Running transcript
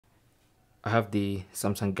I have the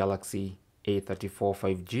Samsung Galaxy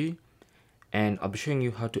A34 5G, and I'll be showing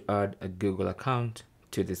you how to add a Google account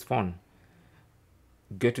to this phone.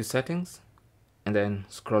 Go to settings and then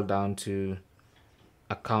scroll down to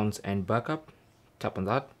accounts and backup, tap on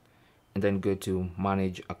that, and then go to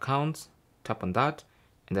manage accounts, tap on that,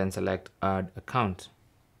 and then select add account,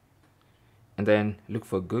 and then look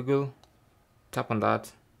for Google, tap on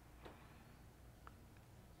that,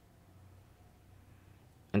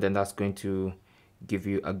 and then that's going to give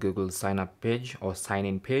you a Google sign up page or sign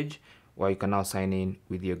in page where you can now sign in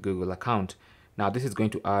with your Google account. Now this is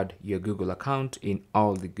going to add your Google account in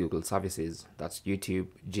all the Google services. That's YouTube,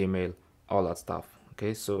 Gmail, all that stuff.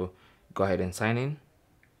 Okay, so go ahead and sign in,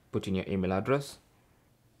 put in your email address,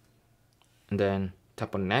 and then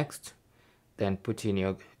tap on next, then put in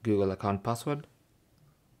your Google account password,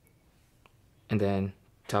 and then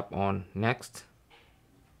tap on next.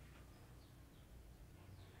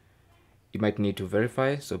 You might need to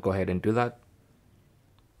verify, so go ahead and do that.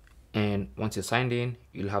 And once you're signed in,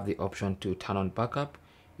 you'll have the option to turn on backup.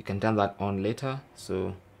 You can turn that on later,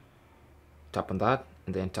 so tap on that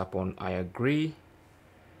and then tap on I agree,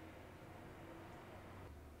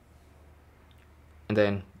 and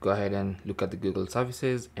then go ahead and look at the Google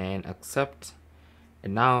services and accept.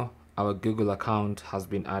 And now our Google account has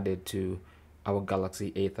been added to our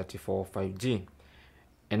Galaxy A34 5G.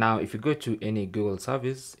 And now if you go to any Google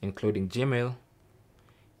service, including Gmail,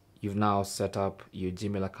 you've now set up your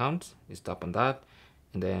Gmail account. Just tap on that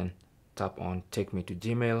and then tap on take me to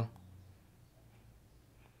Gmail.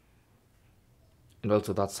 And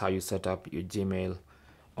also that's how you set up your Gmail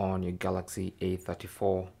on your Galaxy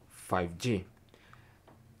A34 5G.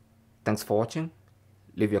 Thanks for watching.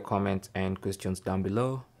 Leave your comments and questions down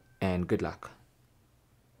below, and good luck.